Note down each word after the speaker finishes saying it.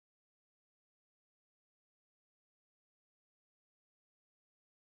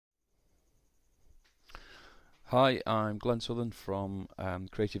Hi, I'm Glen Southern from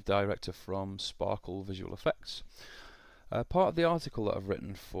Creative Director from Sparkle Visual Effects. Part of the article that I've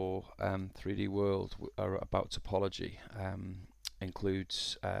written for 3D World about topology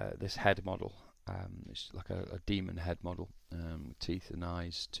includes this head model. It's like a demon head model with teeth and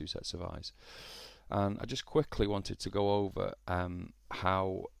eyes, two sets of eyes. And I just quickly wanted to go over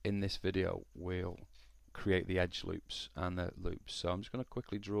how in this video we'll create the edge loops and the loops. So I'm just going to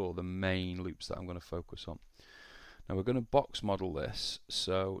quickly draw the main loops that I'm going to focus on. Now we're going to box model this,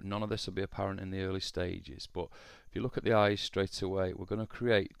 so none of this will be apparent in the early stages, but if you look at the eyes straight away, we're going to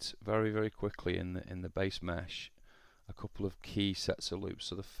create very quickly in the base mesh a couple of key sets of loops.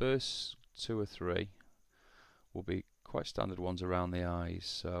 So the first two or three will be quite standard ones around the eyes.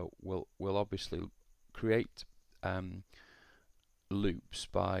 So we'll obviously create loops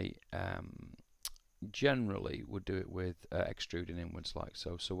by generally we'll do it with extruding inwards like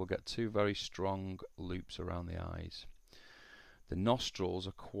so. So we'll get two very strong loops around the eyes. The nostrils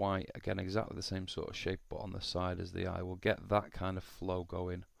are quite, again, exactly the same sort of shape but on the side as the eye. We'll get that kind of flow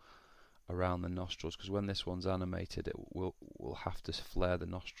going around the nostrils, because when this one's animated we'll have to flare the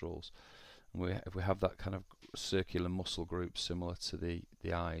nostrils, and if we have that kind of circular muscle group similar to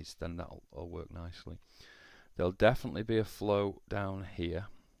the eyes, then that'll work nicely. There'll definitely be a flow down here,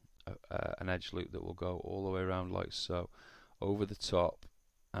 an edge loop that will go all the way around like so, over the top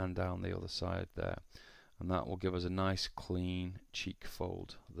and down the other side there, and that will give us a nice clean cheek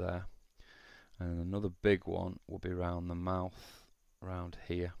fold there. And another big one will be around the mouth, around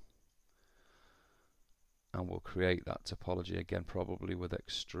here, and we'll create that topology again, probably with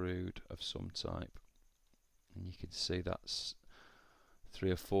extrude of some type. And you can see that's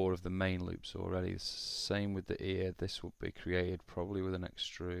 3 or 4 of the main loops already. Same with the ear, this will be created probably with an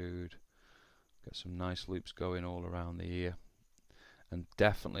extrude. Get some nice loops going all around the ear, and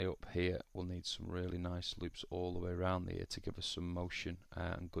definitely up here we'll need some really nice loops all the way around the ear to give us some motion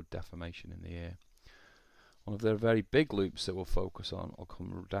and good deformation in the ear. One of the very big loops that we'll focus on will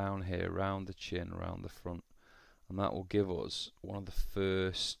come down here around the chin, around the front, and that will give us one of the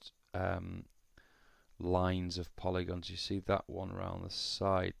first lines of polygons. You see that one around the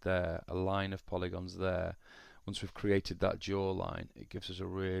side there, a line of polygons there. Once we've created that jawline, it gives us a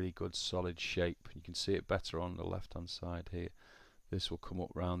really good solid shape. You can see it better on the left hand side here. This will come up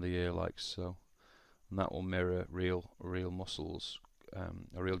round the ear like so, and that will mirror real muscles,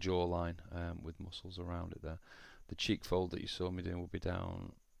 a real jawline with muscles around it there. The cheek fold that you saw me doing will be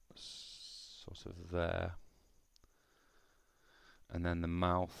down sort of there, and then the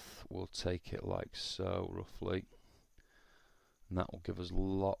mouth will take it like so roughly, and that will give us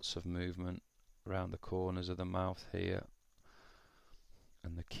lots of movement around the corners of the mouth here.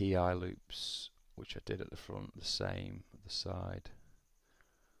 And the key eye loops, which I did at the front, the same at the side,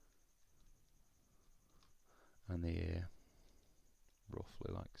 and the ear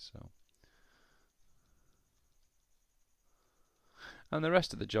roughly like so. And the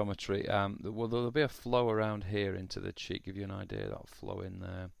rest of the geometry, well, there'll be a flow around here into the cheek, give you an idea. That'll flow in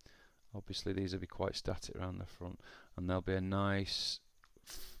there. Obviously these will be quite static around the front, and there'll be a nice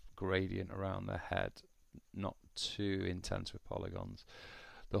gradient around the head, not too intense with polygons.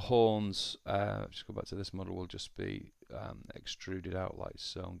 The horns, just go back to this model, will just be extruded out like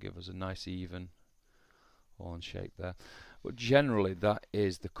so and give us a nice even horn shape there. But generally that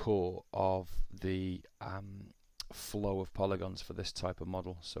is the core of the flow of polygons for this type of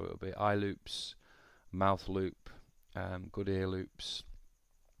model. So it'll be eye loops, mouth loop, good ear loops,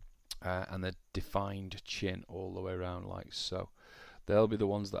 and the defined chin all the way around like so. They'll be the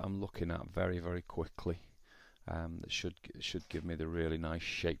ones that I'm looking at very quickly. That should give me the really nice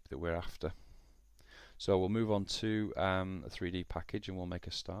shape that we're after. So we'll move on to a 3D package and we'll make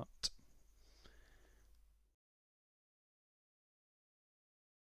a start.